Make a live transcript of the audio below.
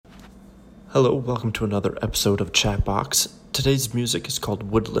Hello, welcome to another episode of Chatbox. Today's music is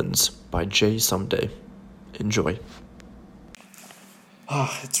called Woodlands by Jay Someday. Enjoy.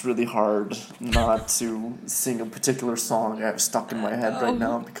 It's really hard not to sing a particular song I have stuck in my head right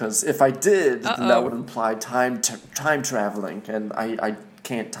now, because if I did, then that would imply time traveling, and I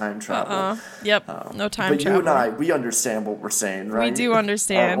can't time travel. Yep, no time but travel. But you and I, we understand what we're saying, right? We do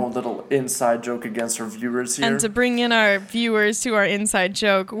understand. Our own little inside joke against our viewers here. And to bring in our viewers to our inside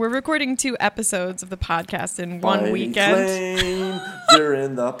joke, we're recording 2 episodes of the podcast in one weekend. Lane, you're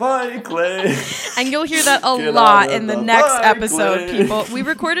in the bike lane. And you'll hear that a lot in the next episode, people. We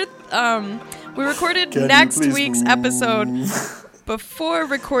recorded next week's episode before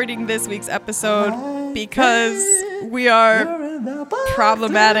recording this week's episode because we are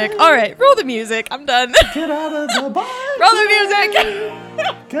problematic. All right, roll the music. I'm done. Get out of the bike. Roll the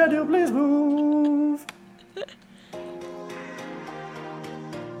music. Can you please move?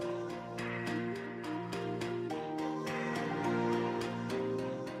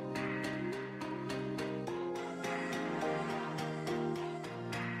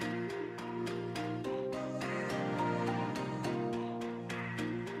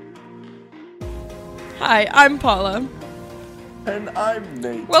 Hi, I'm Paula. And I'm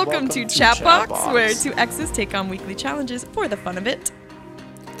Nate. Welcome to Chatbox, where 2 exes take on weekly challenges for the fun of it.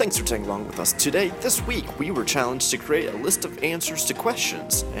 Thanks for tagging along with us today. This week, we were challenged to create a list of answers to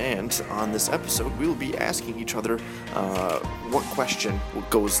questions. And on this episode, we will be asking each other what question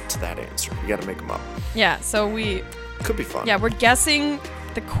goes to that answer. We gotta make them up. Yeah, so Could be fun. Yeah, we're guessing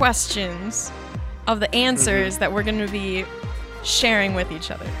the questions of the answers that we're going to be sharing with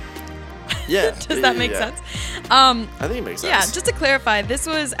each other. Yeah. Does that make sense? I think it makes sense. Yeah, just to clarify, this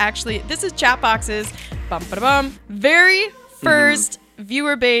is Chatbox's very first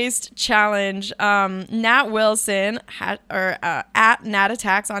viewer-based challenge. Nat Wilson at Nat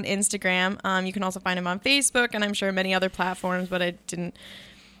Attacks on Instagram. You can also find him on Facebook and I'm sure many other platforms, but I didn't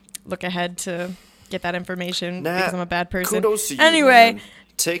look ahead to get that information because I'm a bad person. Kudos to you, anyway. Man.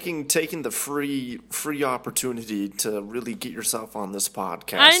 Taking the free opportunity to really get yourself on this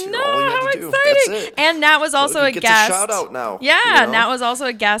podcast. I know, how exciting! That's it. And Nat was also a guest. A shout out now. Yeah, Nat was also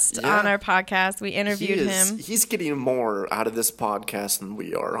a guest on our podcast. We interviewed him. He's getting more out of this podcast than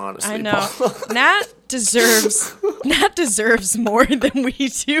we are, honestly. I know. Nat deserves more than we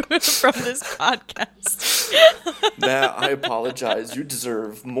do from this podcast. Nat, I apologize. You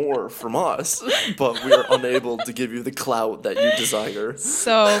deserve more from us, but we are unable to give you the clout that you desire.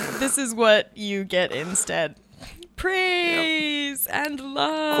 So this is what you get instead. Praise and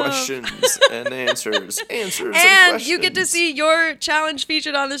love. Questions and answers. Answers and And questions. you get to see your challenge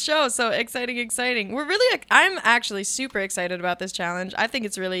featured on the show. So exciting. I'm actually super excited about this challenge. I think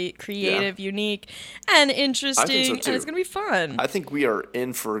it's really creative, unique, and interesting. I think so too. And it's going to be fun. I think we are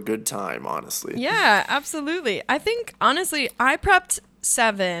in for a good time, honestly. Yeah, absolutely. I think, honestly, I prepped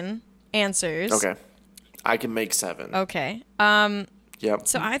 7 answers. Okay. I can make 7. Okay. Yep.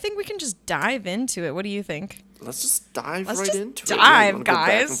 So I think we can just dive into it. What do you think? Let's just dive Let's right just into dive, it.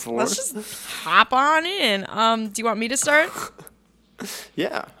 guys. Let's just hop on in. Do you want me to start?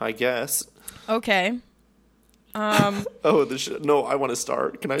 Yeah, I guess. Okay. No, I want to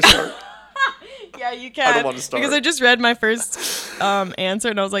start. Can I start? Yeah, you can. I don't want to start. Because I just read my first answer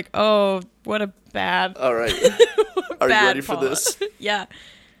and I was like, oh, what a bad. All right. Are you ready for this? Yeah.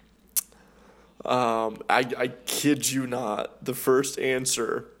 I kid you not. The first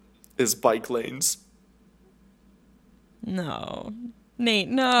answer is bike lanes. No. Nate,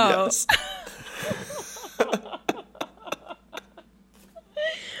 no. Yes.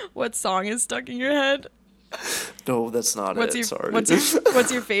 What song is stuck in your head? No, that's not it. Sorry.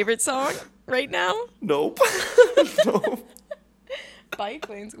 What's your favorite song right now? Nope. Nope. Bike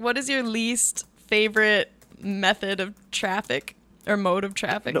lanes. What is your least favorite method of traffic or mode of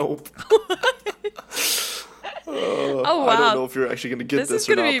traffic? Nope. Oh, wow. I don't know if you're actually going to get this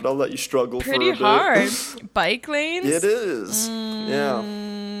or not, but I'll let you struggle for a bit. Pretty hard. Bike lanes? It is. Yeah.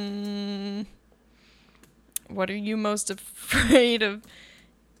 What are you most afraid of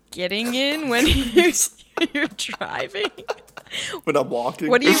getting in when you're driving? When I'm walking.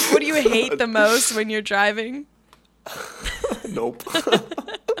 What do you hate the most when you're driving? Nope.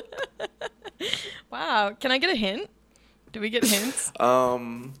 Wow. Can I get a hint? Do we get hints?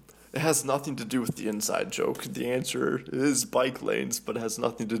 It has nothing to do with the inside joke. The answer is bike lanes, but it has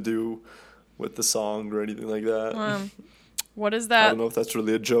nothing to do with the song or anything like that. What is that? I don't know if that's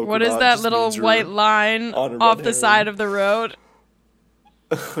really a joke. What is that little white line off the side of the road?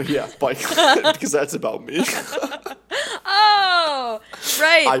 Yeah, bike, because that's about me. Oh,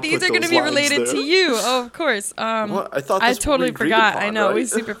 right. These are going to be related to you. Oh, of course. What? I thought I that's totally what we agreed forgot. upon, I know. right? We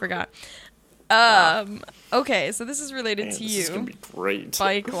super forgot. Okay, so this is related Man, to this you. is gonna be great.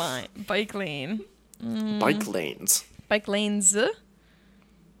 Bike lane. Bike lanes. Bike lanes.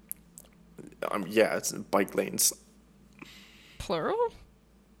 Yeah, it's bike lanes. Plural?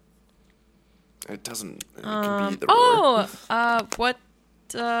 It doesn't. It can be either or. What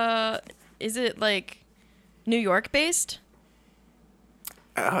is it, like New York based?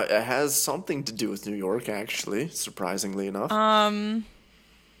 It has something to do with New York, actually, surprisingly enough.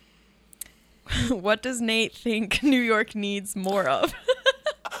 What does Nate think New York needs more of?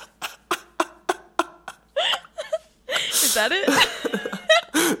 Is that it?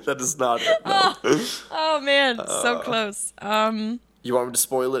 That is not it. No. Oh man, so close. You want me to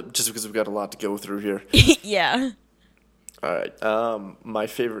spoil it just because we've got a lot to go through here? Yeah. All right. My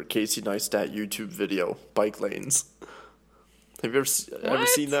favorite Casey Neistat YouTube video, bike lanes. Have you ever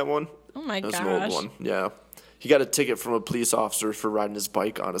seen that one? Oh my gosh. That's an old one. Yeah. He got a ticket from a police officer for riding his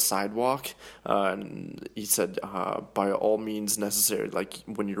bike on a sidewalk, and he said, by all means necessary, like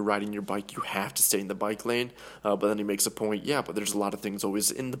when you're riding your bike, you have to stay in the bike lane. But then he makes a point, yeah, but there's a lot of things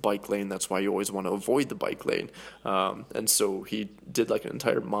always in the bike lane. That's why you always want to avoid the bike lane. And so he did like an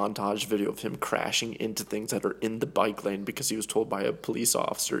entire montage video of him crashing into things that are in the bike lane because he was told by a police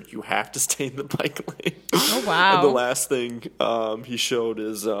officer, you have to stay in the bike lane. Oh wow. And the last thing he showed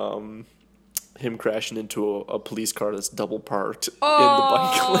is him crashing into a police car that's double parked in the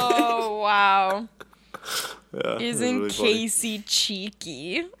bike lane. Oh wow. Yeah, Isn't really Casey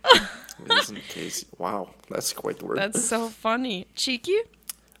cheeky? Isn't Casey? Wow, that's quite the word. That's so funny. Cheeky?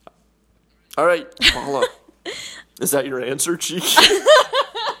 All right, Paula. Is that your answer, cheeky?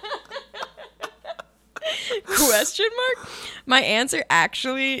 Question mark? My answer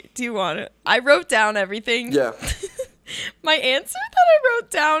actually, do you want it? I wrote down everything. Yeah. My answer that I wrote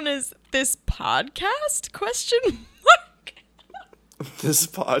down is this podcast? Question mark. This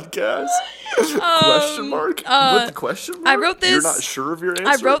podcast? Question mark? With the question mark? I wrote this. You're not sure of your answer?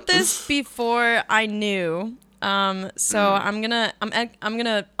 I wrote this before I knew. So I'm gonna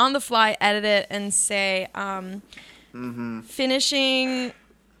on the fly edit it and say finishing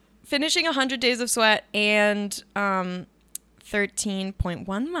 100 Days of Sweat and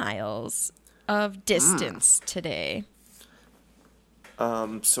 13.1 miles of distance today.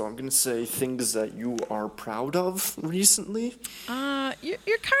 So I'm gonna say things that you are proud of recently.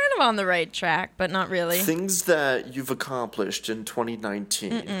 You're kind of on the right track, but not really. Things that you've accomplished in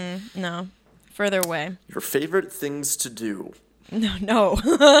 2019. No, further away. Your favorite things to do. No.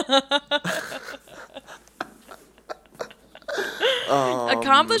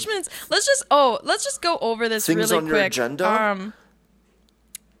 Accomplishments. Let's just go over this Things really on your quick. agenda?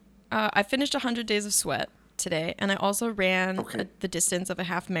 I finished 100 Days of Sweat today, and I also ran the distance of a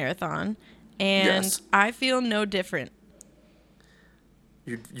half marathon, and Yes. I feel no different.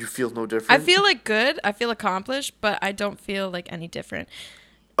 You feel no different? I feel like good. I feel accomplished, but I don't feel like any different.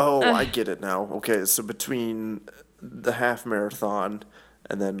 Oh, I get it now. Okay, so between the half marathon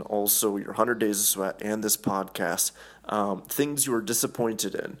and then also your 100 Days of Sweat and this podcast, things you were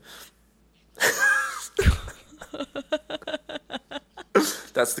disappointed in.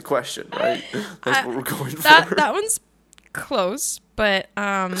 That's the question, right? That's what we're going for. That one's close, but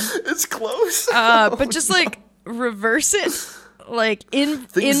It's close. but just like reverse it, like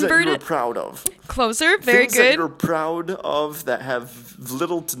Things that invert you were it proud of. closer. Very Things that good. you're proud of that have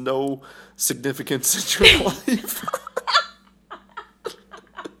little to no significance in your life.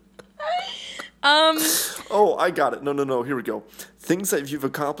 Oh, I got it. No. Here we go. Things that you've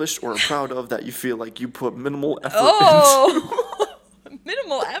accomplished or are proud of that you feel like you put minimal effort into. Oh,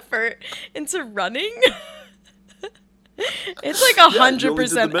 minimal effort into running. It's like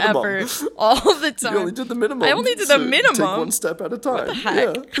 100% effort all the time. You only did the minimum. I only did the minimum. Take one step at a time. What the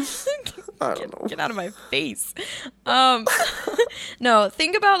heck? Yeah. I don't know. Get out of my face. No,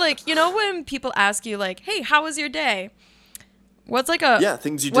 think about like, you know when people ask you like, hey, how was your day? What's like a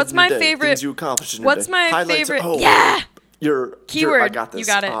things you did what's in your my day, favorite things you accomplished in your what's day. my Highlights, favorite oh, yeah your keyword. I got this. You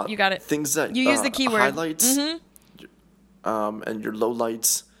got it. You got it. Things that you use the keyword. Highlights, and your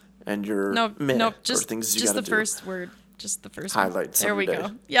lowlights and your No, just just things you just gotta the do. first word. Just the first Highlights There every we day.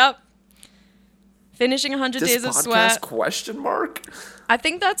 go. Yep. Finishing 100 This Days of podcast Sweat. question mark? I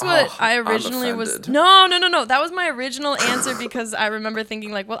think that's what I I'm originally was. offended. No. That was my original answer because I remember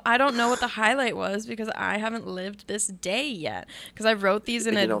thinking like, well, I don't know what the highlight was because I haven't lived this day yet because I wrote these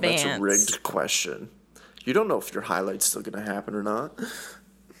in advance. That's a rigged question. You don't know if your highlight's still gonna happen or not.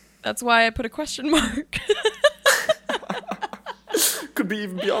 That's why I put a question mark. Could be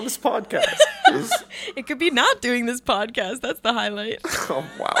even be on this podcast. It could be not doing this podcast. That's the highlight. Oh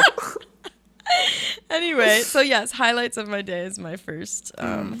wow. Anyway, so yes, highlights of my day is my first you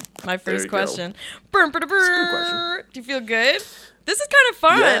question. go. That's a good question. Do you feel good? This is kind of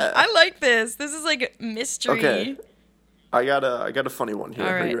fun. Yeah. I like this. This is like mystery. Okay. I got a funny one here.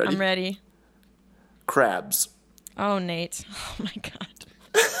 All Are right, you ready? I'm ready. Crabs. Oh, Nate. Oh my god.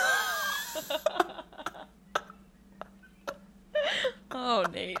 Oh,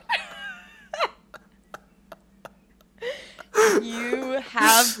 Nate. You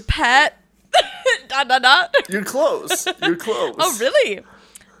have pet. dot dot dot. You're close. You're close. Oh, really?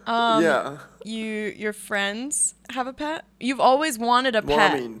 Yeah. Your friends have a pet? You've always wanted a Well,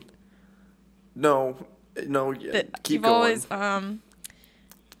 pet. I mean, no, yeah, That keep you've going. always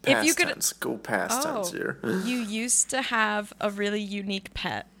if Past you could tense. Go past tense here. you used to have a really unique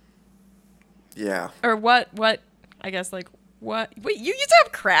pet. Yeah. Or what I guess like what wait, you used to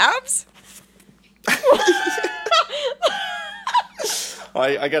have crabs?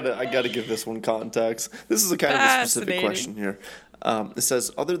 I gotta give this one context. This is a kind of a specific Fascinating. question here. It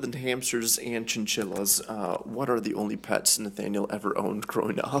says, other than hamsters and chinchillas, what are the only pets Nathaniel ever owned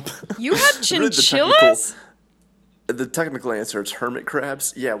growing up? You had Really, chinchillas? The technical answer is hermit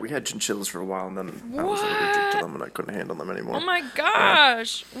crabs. Yeah, we had chinchillas for a while, and then I was allergic to them, and I couldn't handle them anymore. Oh my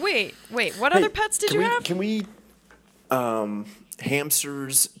gosh. Wait, what other pets did you have? Can we,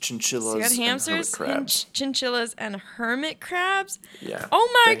 hamsters, chinchillas, So you had and hermit hamsters, crabs? chinchillas, and hermit crabs? Yeah. Oh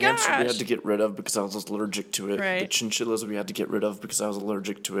my the hamster we gosh. had to get rid of because I was allergic to it. The Right. chinchillas we had to get rid of because I was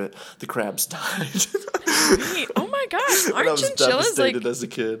allergic to it. The crabs died. Wait, oh my gosh. And I Aren't was chinchillas like devastated as a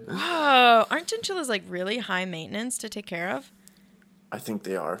kid. whoa, aren't chinchillas like really high maintenance to take care of? I think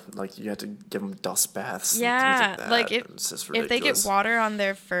they are. Like, you had to give them dust baths and Yeah, things like that. like and it's just if they get ridiculous. water on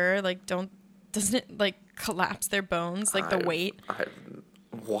their fur, like doesn't it like collapse their bones, like the weight?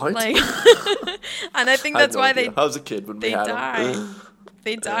 What? Like and I think I had that's no why idea. I was a kid when we they had die. them.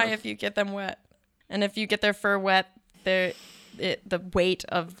 They die if you get them wet. And if you get their fur wet, the weight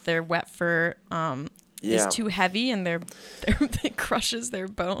of their wet fur is Yeah. too heavy and it crushes their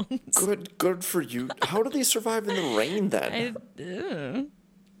bones. Good for you. How do they survive in the rain then?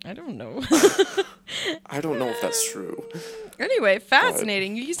 I don't know. I don't know if that's true. Anyway,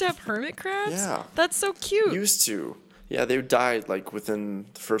 fascinating. You used to have hermit crabs? Yeah. That's so cute. Used to. Yeah, they died like within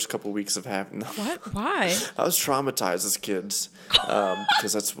the first couple weeks of having them. What? Why? I was traumatized as kids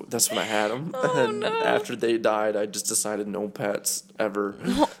because that's when I had them. Oh, and no. after they died, I just decided no pets ever.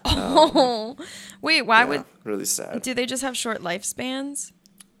 Oh. Wait, why Yeah, would really sad. do they just have short lifespans?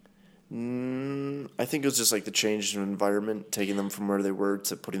 I think it was just like the change in environment, taking them from where they were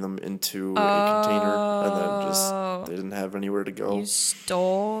to putting them into a container, and then just they didn't have anywhere to go. You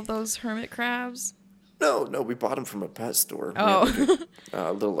stole those hermit crabs? No, we bought them from a pet store. We Oh. had, like,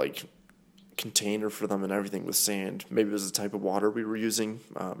 a little like container for them and everything with sand. Maybe it was the type of water we were using.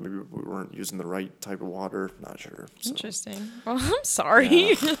 Maybe we weren't using the right type of water. Not sure. So, Interesting. Well, I'm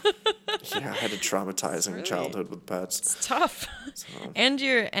sorry. yeah, I had a traumatizing Really? childhood with pets. It's tough. So And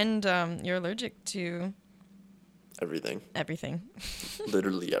you're allergic to everything, everything.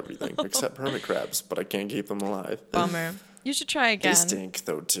 literally everything, except hermit crabs. But I can't keep them alive. Bummer. You should try again. They stink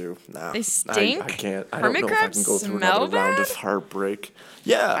though too. Nah, They stink? I can't. I Hermit don't know if I crabs can go through smell another round bad? of heartbreak.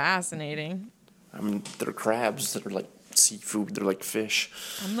 Yeah, Fascinating. I mean they're crabs. They're like seafood. They're like fish.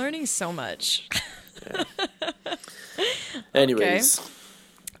 I'm learning so much. Anyways,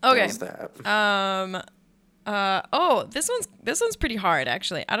 Okay. that was that. This one's pretty hard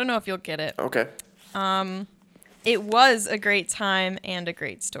actually. I don't know if you'll get it. Okay. It was a great time and a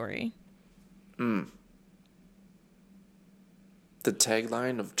great story. The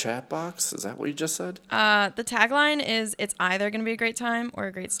tagline of Chatbox, is that what you just said? The tagline is it's either going to be a great time or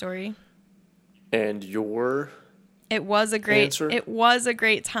a great story. And your It was a great Answer? It was a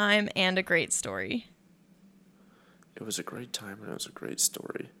great time and a great story. it was a great time and it was a great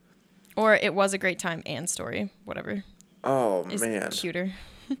story. Or it was a great time and story, whatever Oh is man. cuter.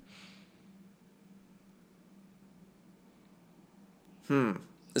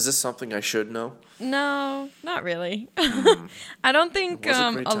 Is this something I should know? No, not really. I don't think Was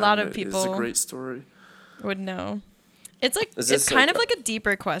a great lot time, of it is people a great story. would know. It's like Is it's this kind like of like a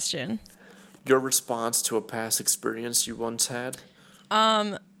deeper question. Your response to a past experience you once had?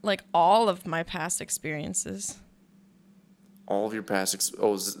 Like all of my past experiences. All of your past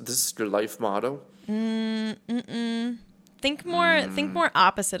is this your life motto? Think more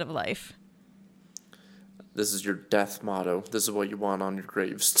opposite of life. This is your death motto. This is what you want on your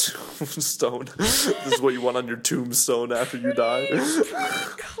gravestone. This is what you want on your tombstone after you die.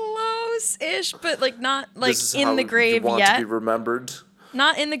 Close-ish, but like not like This is in how the grave you want yet. to be remembered.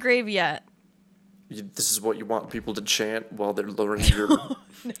 Not in the grave yet. This is what you want people to chant while they're lowering your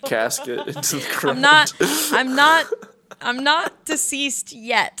casket into the ground. I'm not deceased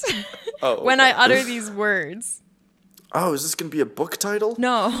yet. Oh, okay. When I utter these words. Oh, is this gonna be a book title?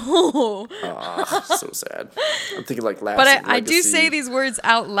 No. So sad. I'm thinking like Last But Legacy. I do say these words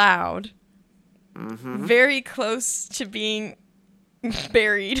out loud. Mm-hmm. Very close to being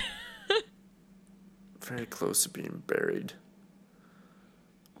buried. Very close to being buried.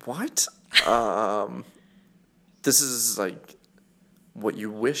 What? This is like what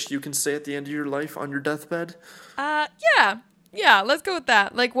you wish you can say at the end of your life on your deathbed? Yeah, let's go with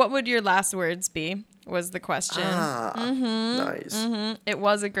that. Like, what would your last words be? Was the question. Nice. It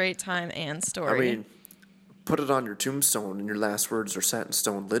was a great time and story. I mean, put it on your tombstone and your last words are set in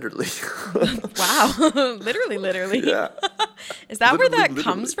stone, literally. Wow. literally. Yeah. Is that where that Literally.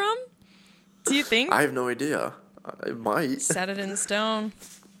 comes from? Do you think? I have no idea. It might. Set it in stone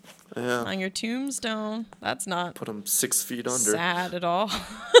Yeah. on your tombstone. That's not Put them 6 feet under. sad at all.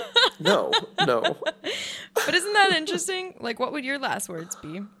 No. But isn't that interesting? Like, what would your last words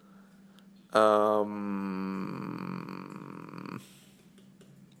be? Gotta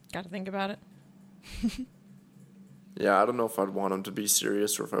think about it. Yeah, I don't know if I'd want them to be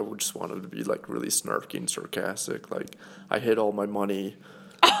serious or if I would just want them to be like really snarky and sarcastic. Like, I hid all my money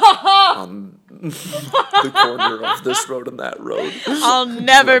on the corner of this road and that road. I'll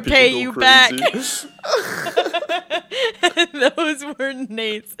never Let people pay go you crazy. back. Those were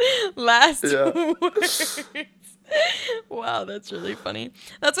Nate's last Yeah. words. Wow, that's really funny.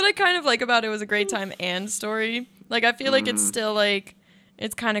 That's what I kind of like about It Was a Great Time and Story. Like, I feel like it's still like,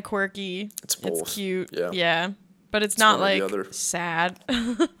 it's kind of quirky. It's both. It's cute. Yeah. Yeah. But it's not one or the like other. sad.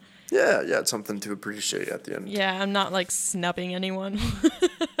 Yeah, it's something to appreciate at the end. Yeah, I'm not like snubbing anyone.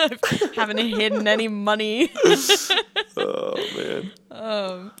 Haven't hidden any money. Oh, man.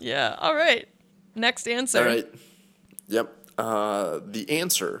 Yeah. All right. Next answer. All right. Yep. The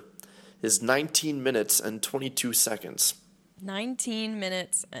answer is 19 minutes and 22 seconds. 19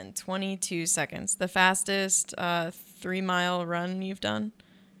 minutes and 22 seconds. The fastest 3-mile run you've done?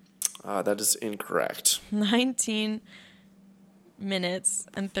 That is incorrect. 19 minutes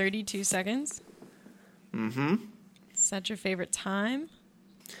and 32 seconds? Mm-hmm. Is that your favorite time?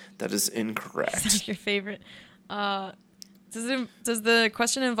 That is Is incorrect. that your favorite? Does the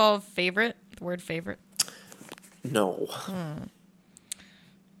question involve favorite? The word favorite? No.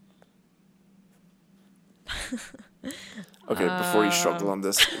 Okay, before you struggle on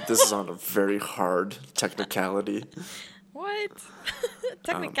this is on a very hard technicality. What? It's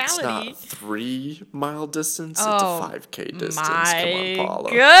Technicality. not 3-mile distance, Oh, it's a 5K distance. My Come on, Paula.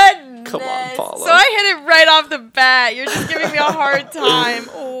 goodness. Come on, Paula. So I hit it right off the bat. You're just giving me a hard time.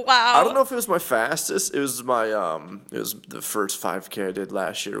 Wow. I don't know if it was my fastest. It was my it was the first 5K I did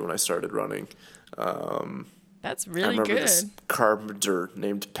last year when I started running. That's I really remember good. this carpenter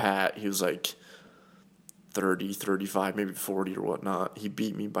named Pat. He was like 30, 35, maybe 40 or whatnot. He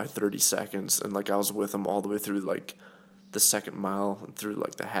beat me by 30 seconds, and like I was with him all the way through like the second mile and through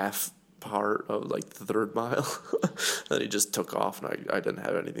like the half part of like the third mile. Then he just took off, and I didn't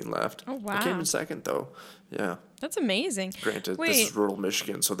have anything left. Oh, I came wow. in second though. Yeah. That's amazing. Granted, Wait, this is rural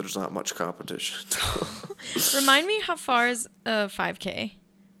Michigan, so there's not much competition. remind me how far is a 5K?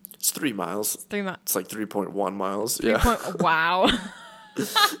 It's 3 miles. 3 miles. It's like 3.1 miles. Yeah, Wow.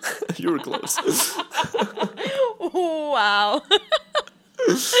 you were close. Wow. Yeah,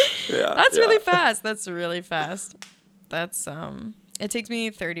 That's yeah. really fast. That's really fast. That's it takes me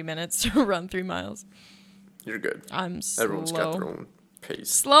 30 minutes to run 3 miles. You're good. I'm slow. Everyone's got their own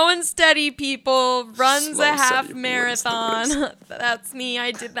pace. Slow and steady, people. Runs Slow a and half steady wins the marathon. That's me. I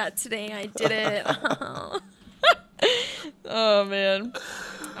did that today. I did it. Oh, man.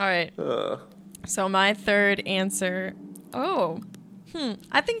 All right. So my third answer.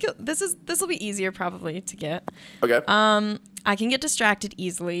 I think this will be easier probably to get. Okay. I can get distracted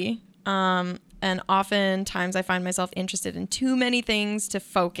easily. And oftentimes I find myself interested in too many things to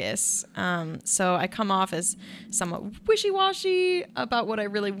focus. So I come off as somewhat wishy-washy about what I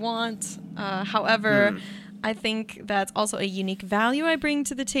really want. However, I think that's also a unique value I bring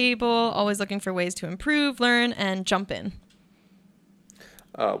to the table, always looking for ways to improve, learn, and jump in.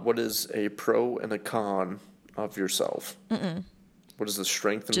 What is a pro and a con of yourself? What is the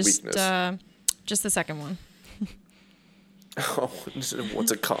strength and weakness? Just the second one. Oh,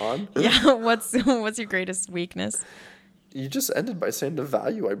 what's a con? Yeah, what's your greatest weakness? You just ended by saying the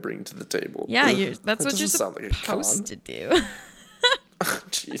value I bring to the table. Yeah, that's That what you're doesn't sound like a con. supposed to do.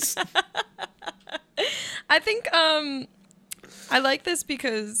 Jeez. I think I like this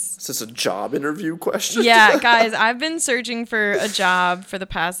because Is this a job interview question? yeah, guys, I've been searching for a job for the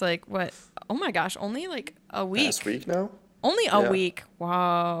past Oh my gosh, only like a week. Last week now? Only a Yeah. week.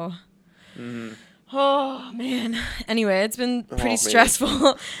 Wow. Mm-hmm. Oh man. Anyway, it's been pretty man.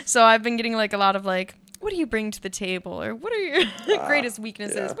 stressful. So I've been getting like a lot of like, what do you bring to the table, or what are your greatest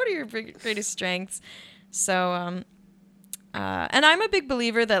weaknesses? yeah. What are your greatest strengths? So and I'm a big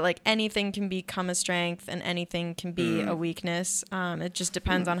believer that like anything can become a strength and anything can be a weakness. It just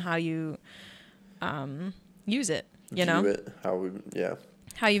depends on how you use it. You know, View it, yeah.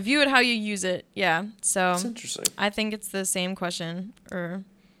 how you view it, how you use it. Yeah. So It's interesting. I think it's the same question, or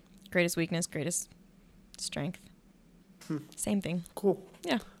greatest weakness, greatest strength. Same thing. Cool.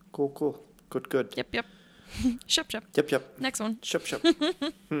 Yeah. Cool. Good. Yep. Shep. Yep. Next one. Shep.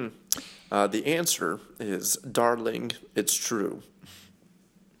 The answer is, darling, it's true.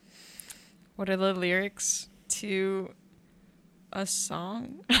 What are the lyrics to a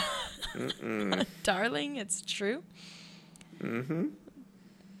song? Darling, it's true. Mm-hmm.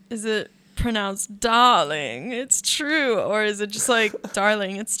 Is it pronounced darling, it's true, or is it just like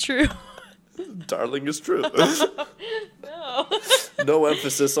darling, it's true? Darling is true. No. No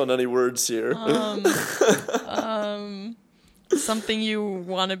emphasis on any words here. Something you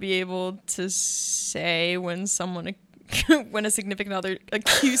want to be able to say when someone, when a significant other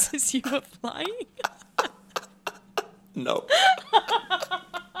accuses you of lying. No.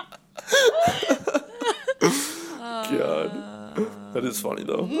 God. That is funny,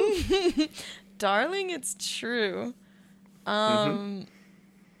 though. Darling, it's true. Oh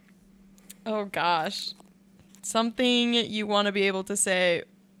gosh. Something you want to be able to say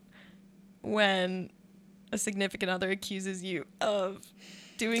when a significant other accuses you of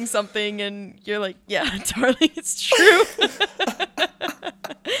doing something and you're like, yeah, darling, it's true.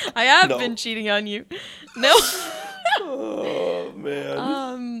 I have been cheating on you. No. Oh,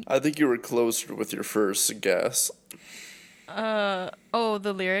 man. I think you were closer with your first guess.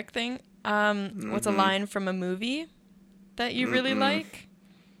 The lyric thing. What's a line from a movie that you really like?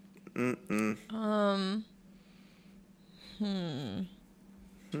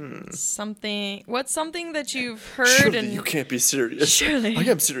 Something. What's something that you've heard Shirley, and you can't be serious. Shirley. I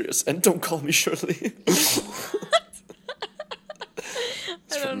am serious, and don't call me Shirley.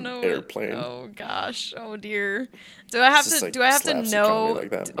 I don't know. Airplane. Oh gosh. Oh dear. Do I have It's just to? like Do I have to slapstick comedy know? like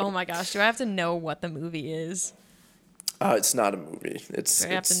that, but- Oh my gosh. Do I have to know what the movie is? It's not a movie. It's Do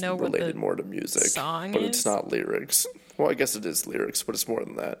I have to know what related the more to music, song but is? it's not lyrics. Well, I guess it is lyrics, but it's more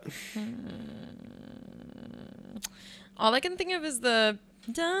than that. All I can think of is the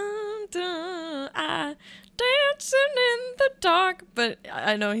dun dun I dancing in the dark, but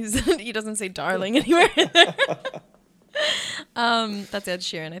I know he doesn't say darling anywhere in there. That's Ed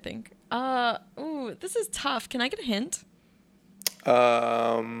Sheeran, I think. Ooh, this is tough. Can I get a hint?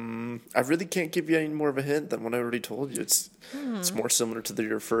 I really can't give you any more of a hint than what I already told you. It's more similar to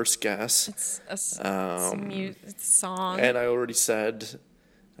your first guess. It's a song, And I already said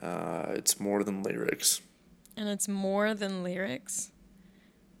it's more than lyrics. and it's more than lyrics.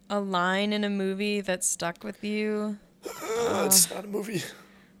 A line in a movie that stuck with you. It's not a movie.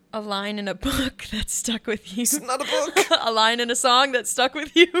 A line in a book that stuck with you. It's not a book. A line in a song that stuck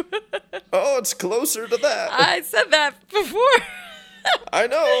with you. Oh, it's closer to that. I said that before. I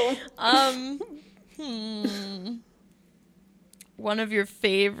know. One of your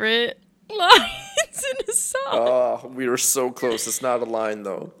favorite lines in a song. Oh, we were so close. It's not a line,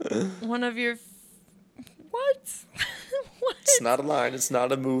 though. One of your... What? What? It's not a line. It's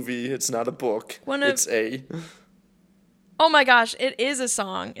not a movie. It's not a book. It's a... Oh my gosh, it is a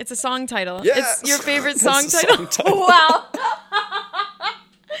song. It's a song title. Yes! It's your favorite It's song a title? song title.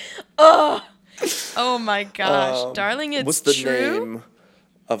 Wow. Oh my gosh. Darling, it's What's the true. name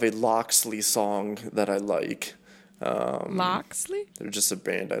of a Loxley song that I like? Loxley? They're just a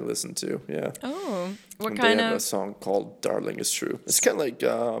band I listen to, yeah. Oh. What And kind they have a of... song called Darling Is True. It's kind of like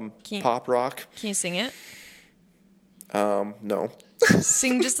Can- pop rock. Can you sing it? No,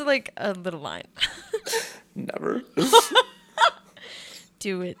 Sing just like a little line. never.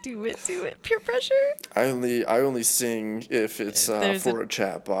 Do it. Peer pressure. I only sing if it's There's for a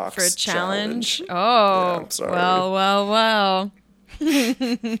chat box. For a challenge. Yeah, Oh. I'm sorry. Well.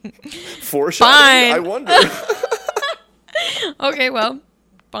 Foreshadowing? Fine. I wonder. Okay, well,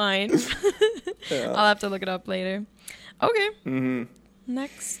 fine. I'll have to look it up later. Okay. Mm-hmm.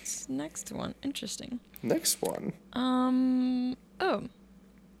 Next one. Interesting. Next one. Oh.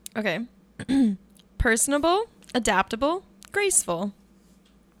 Okay. Personable, adaptable, graceful.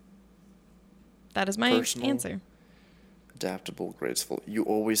 That is my Personal. answer. Adaptable, graceful. You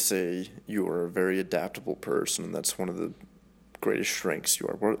always say you are a very adaptable person, and that's one of the greatest strengths you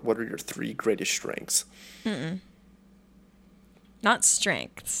are. What are your 3 greatest strengths? Not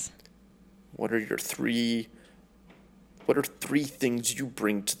strengths. What are three things you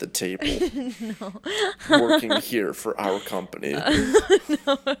bring to the table working here for our company? No.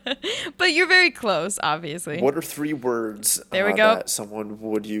 But you're very close, obviously. What are 3 words There we go. that someone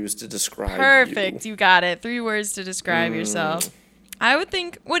would use to describe Perfect. you? You got it. 3 words to describe yourself. I would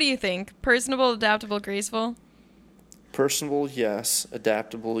think, what do you think? Personable, adaptable, graceful? Personable, yes.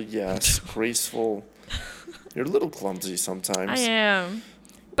 Adaptable, yes. Graceful. You're a little clumsy sometimes. I am.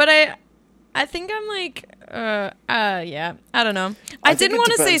 But I think I'm like, yeah, I don't know. I didn't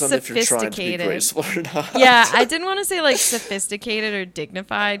want to say sophisticated. To be graceful or not. Yeah, I didn't want to say like sophisticated or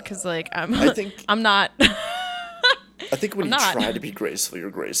dignified because like I'm not. I think when you try to be graceful, you're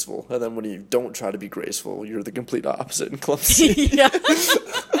graceful. And then when you don't try to be graceful, you're the complete opposite and clumsy. Yeah.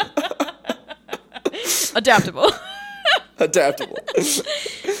 Adaptable. Adaptable.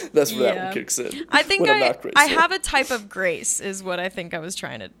 That's where that one kicks in. I think I have a type of grace is what I think I was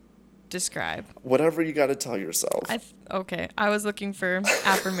trying to describe. Whatever you got to tell yourself. Okay. I was looking for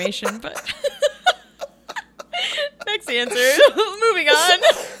affirmation, but next answer. Moving on.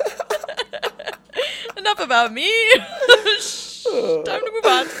 Enough about me. Time to move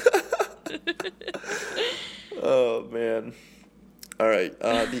on. Oh, man. All right.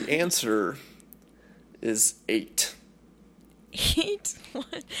 The answer is 8. 8?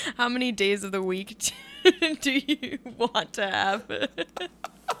 What? How many days of the week do you want to have?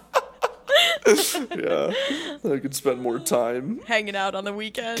 Yeah, I could spend more time hanging out on the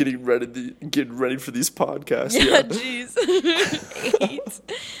weekend, getting ready for these podcasts. Yeah, jeez. 8.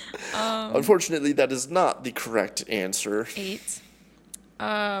 Unfortunately, that is not the correct answer. 8.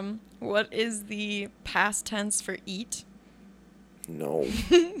 What is the past tense for eat? No.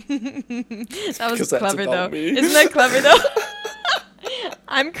 That was clever though. Me. Isn't that clever though?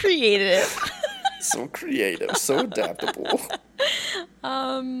 I'm creative. So creative, so adaptable.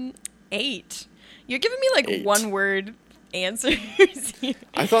 8. You're giving me like 8. 1-word answers here.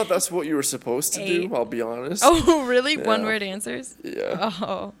 I thought that's what you were supposed to 8. do, I'll be honest. Oh, really? Yeah. 1-word answers? Yeah.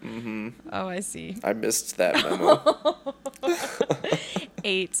 Oh. Mm-hmm. Oh, I see. I missed that memo.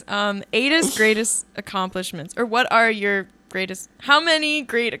 8. 8 is greatest accomplishments. Or what are your greatest... How many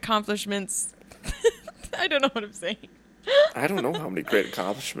great accomplishments... I don't know what I'm saying. I don't know how many great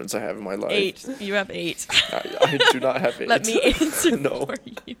accomplishments I have in my life. 8. You have 8. I do not have 8. Let me answer No. for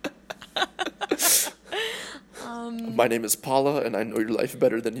you. My name is Paula, and I know your life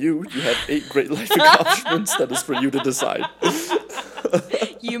better than you. You have 8 great life accomplishments. That is for you to decide.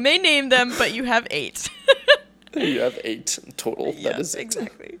 You may name them, but you have 8. You have 8 total. Yeah, that is it.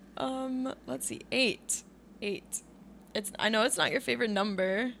 exactly. Let's see. 8. I know it's not your favorite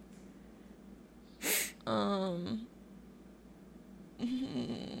number. Can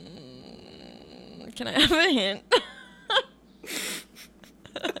I have a hint?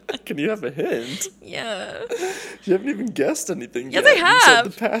 Can you have a hint? Yeah. You haven't even guessed anything Yes, yet. I have. You said the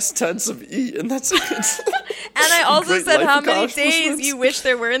past tense of eat, and that's it. And I also Great said life how many accomplishments. days you wish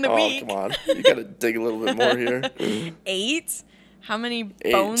there were in the week. Oh, come on. You gotta dig a little bit more here. 8? How many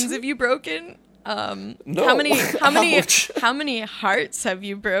 8. bones have you broken? No. How many Ouch. how many hearts have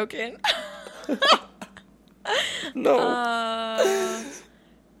you broken? No.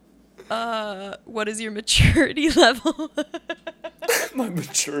 What is your maturity level? My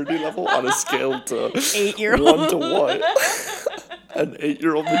maturity level on a scale to 8-year-old. 1 to what? An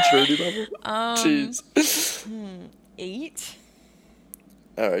 8-year-old maturity level? Jeez. 8?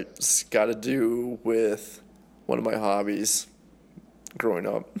 All right. It's got to do with one of my hobbies growing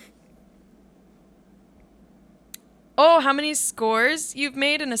up. Oh, how many scores you've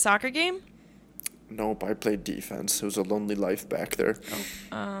made in a soccer game? Nope, I played defense. It was a lonely life back there.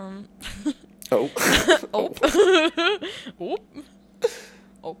 Oh. Oh. Oop.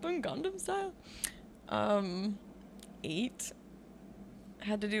 Open Gundam style. 8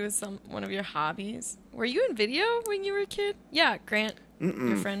 had to do with one of your hobbies. Were you in video when you were a kid? Yeah, Grant,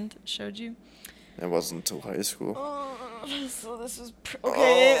 your friend, showed you. It wasn't until high school. So this is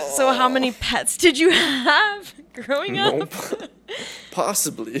okay. So how many pets did you have growing up? Nope.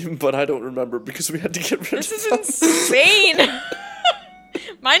 Possibly, but I don't remember because we had to get rid This of is them. insane.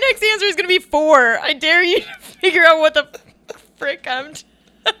 My next answer is going to be 4. I dare you to figure out what the frick I'm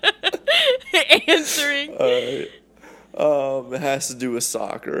answering. All right. It has to do with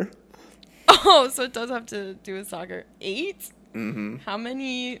soccer. Oh, so it does have to do with soccer. 8? Mm-hmm. How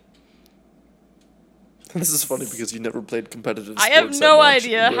many? This is funny because you never played competitive sports. I have no that much,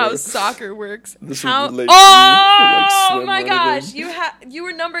 idea how where soccer works. This How? would relate to you for, like, Oh swim my or gosh! anything. You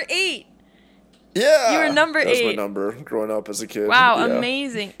were number 8. Yeah. You were number That was 8. my number growing up as a kid. Wow, Yeah.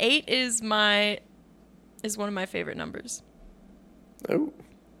 amazing. 8 is one of my favorite numbers. Oh.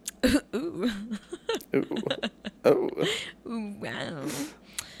 Ooh. Ooh. Oh. Ooh, wow.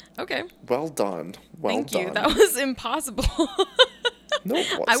 Okay. Well done. Well Thank done. you. That was impossible. No, it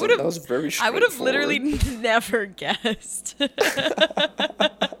wasn't. I would have. That was very I would have straightforward. literally never guessed.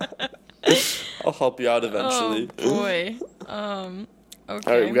 I'll help you out eventually. Oh boy.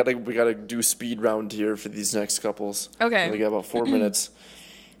 Okay. All right, we gotta do speed round here for these next couples. Okay. We got about 4 minutes.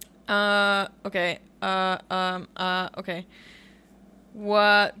 Okay. Okay.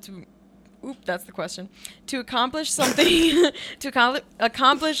 What? Oop, that's the question. To accomplish something,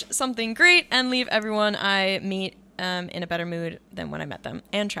 accomplish something great and leave everyone I meet in a better mood than when I met them,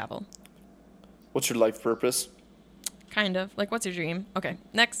 and travel. What's your life purpose? Kind of. Like, what's your dream? Okay.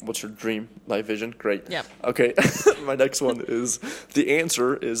 Next. What's your dream life vision? Great. Yep. Okay. My next one is the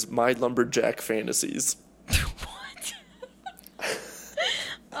answer is my lumberjack fantasies.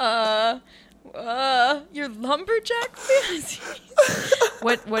 What? Your lumberjack fantasies?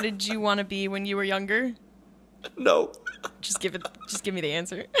 What did you want to be when you were younger? No. Just give me the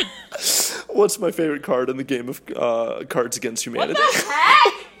answer. What's my favorite card in the game of Cards Against Humanity? What the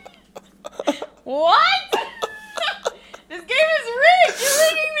heck? What? This game is rigged. You're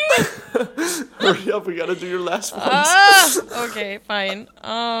rigging me. Hurry up, we gotta do your last one. Okay, fine.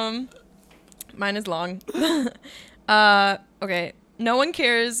 Mine is long. Okay. No one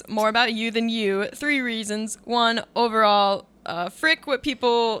cares more about you than you. 3 reasons. 1, overall, frick what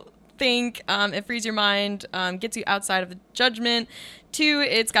people think. It frees your mind, gets you outside of the judgment. 2,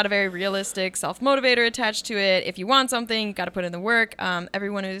 it's got a very realistic self-motivator attached to it. If you want something, you got to put in the work.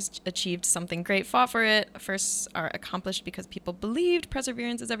 Everyone who's achieved something great fought for it. Firsts are accomplished because people believed.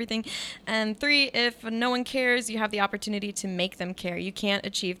 Perseverance is everything. And 3, if no one cares, you have the opportunity to make them care. You can't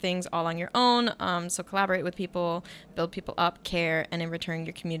achieve things all on your own. So collaborate with people, build people up, care, and in return,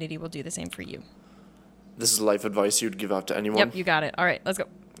 your community will do the same for you. This is life advice you'd give out to anyone? Yep, you got it. All right, let's go.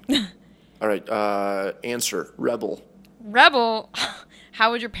 All right, answer, rebel. Rebel.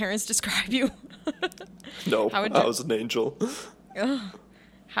 How would your parents describe you? No, How would I you- was an angel.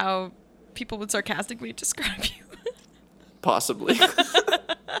 How people would sarcastically describe you. Possibly.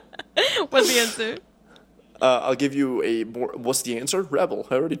 What's the answer? I'll give you a more... What's the answer? Rebel.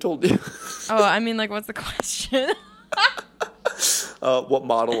 I already told you. Oh, I mean, like, what's the question? What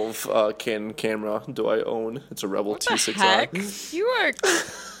model of Canon camera do I own? It's a Rebel What the T6i. heck? You are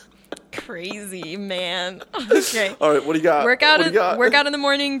crazy, man. Okay. All right, what do you got? Work out What do you got? in the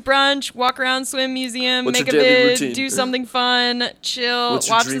morning, brunch, walk around, swim, museum, What's make a your daily vid, routine? do something fun, chill, What's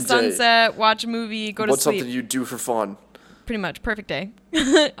your watch the dream day? sunset, watch a movie, go to What's sleep. something you do for fun? Pretty much. Perfect day.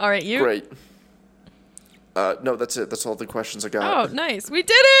 All right, you? Great. No, that's it. That's all the questions I got. Oh, nice. We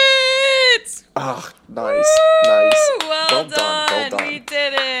did it! Ah, nice. Woo! Nice. Well done. We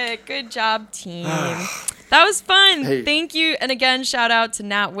did it. Good job, team. That was fun. Hey. Thank you. And again, shout out to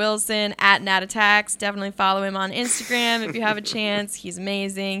Nat Wilson at Nat Attacks. Definitely follow him on Instagram if you have a chance. He's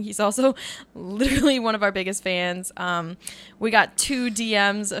amazing. He's also literally one of our biggest fans. We got 2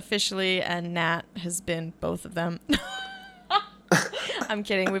 DMs officially, and Nat has been both of them. I'm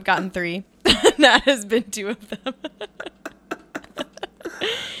kidding. We've gotten 3. Nat has been 2 of them.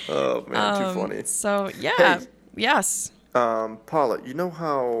 Oh, man, too funny. So, yeah. Hey. Yes. Paula, you know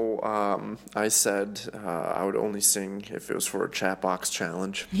how I said I would only sing if it was for a chat box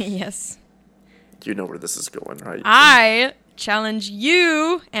challenge? Yes. You know where this is going, right? I challenge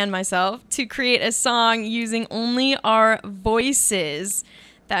you and myself to create a song using only our voices.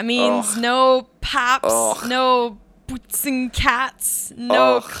 That means Ugh. no pops, Ugh. no boots and cats,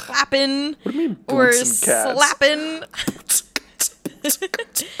 no Ugh. clapping What do you mean, or boots and cats? slapping.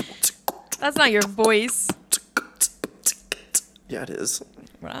 That's not your voice. Yeah, it is.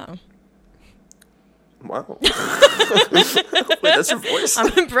 Wow. Wow. Wait, that's your voice?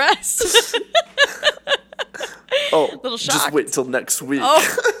 I'm impressed. Oh, little just shocked. wait till next week.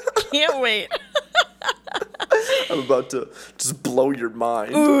 Oh, can't wait. I'm about to just blow your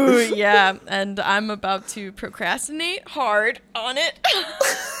mind. Ooh, yeah. And I'm about to procrastinate hard on it.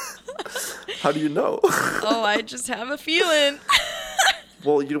 How do you know? Oh, I just have a feeling.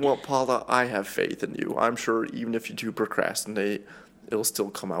 Well, you know what, Paula? I have faith in you. I'm sure even if you do procrastinate, it'll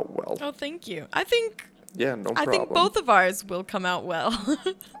still come out well. Oh, thank you. I think Problem. I think both of ours will come out well.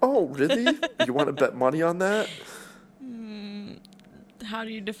 Oh, really? You want to bet money on that? How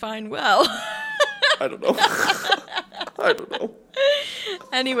do you define well? I don't know. I don't know.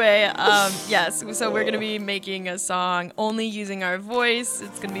 Anyway, yes. So we're gonna be making a song only using our voice.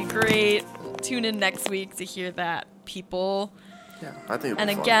 It's gonna be great. Tune in next week to hear that, people. Yeah, I think. And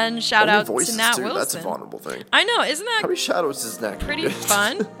it'll be again, fun. shout Only out to voices Nat too. Wilson. That's a vulnerable thing. I know, isn't How that many shadows is that? pretty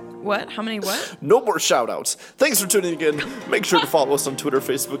fun? What? How many what? No more shout-outs. Thanks for tuning in. Make sure to follow us on Twitter,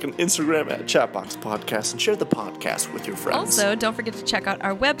 Facebook, and Instagram at Chatbox Podcast, and share the podcast with your friends. Also, don't forget to check out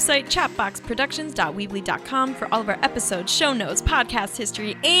our website, chatboxproductions.weebly.com, for all of our episodes, show notes, podcast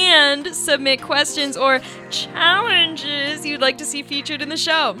history, and submit questions or challenges you'd like to see featured in the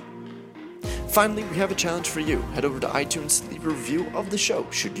show. Finally, we have a challenge for you. Head over to iTunes, leave a review of the show,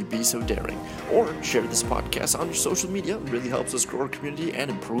 should you be so daring. Or share this podcast on your social media. It really helps us grow our community and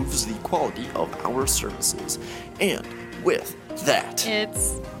improves the quality of our services. And with that,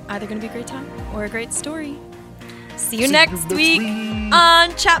 it's either going to be a great time or a great story. See you next week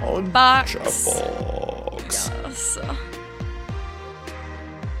on Chatbox. Chatbox. Yes.